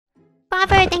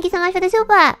Crawford, thank you so much for the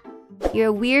super. You're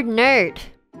a weird nerd.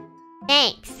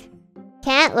 Thanks.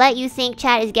 Can't let you think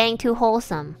chat is getting too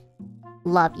wholesome.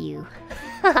 Love you.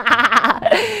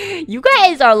 You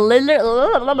guys are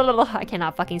literally... I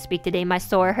cannot fucking speak today. My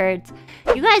sore hurts.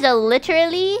 You guys are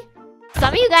literally...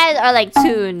 Some of you guys are like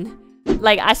Toon.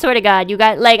 Like, I swear to God, you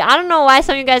guys... Like, I don't know why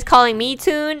some of you guys calling me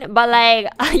Toon, but like,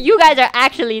 you guys are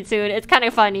actually Toon. It's kind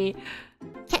of funny.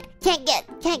 Can't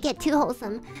get too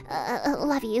wholesome.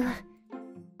 Love you.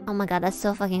 Oh my God, that's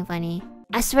so fucking funny.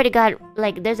 I swear to God,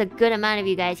 like, there's a good amount of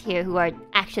you guys here who are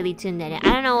actually Toon-netted.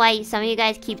 I don't know why some of you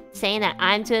guys keep saying that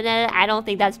I'm Toon-netted. I don't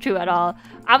think that's true at all.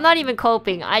 I'm not even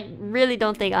coping. I really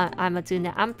don't think I'm a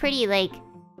Toon-netted. I'm pretty, like...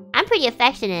 I'm pretty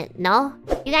affectionate, no?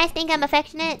 You guys think I'm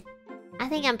affectionate? I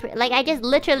think I'm like, I just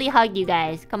literally hugged you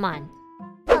guys. Come on.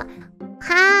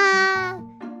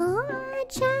 Oh,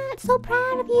 chat, so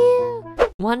proud of you.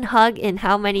 One hug in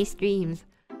how many streams?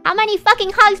 How many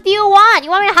fucking hugs do you want? You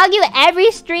want me to hug you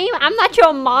every stream? I'm not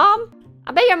your mom.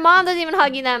 I bet your mom doesn't even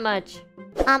hug you that much.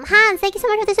 Hans, thank you so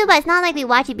much for the super. It's not like we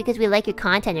watch you because we like your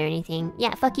content or anything.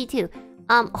 Yeah, fuck you too.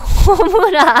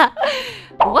 Homura.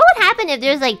 What would happen if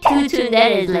there's like two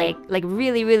Toon-netted, like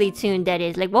really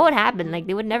Toon-netted? Like, what would happen? Like,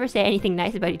 they would never say anything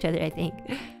nice about each other, I think.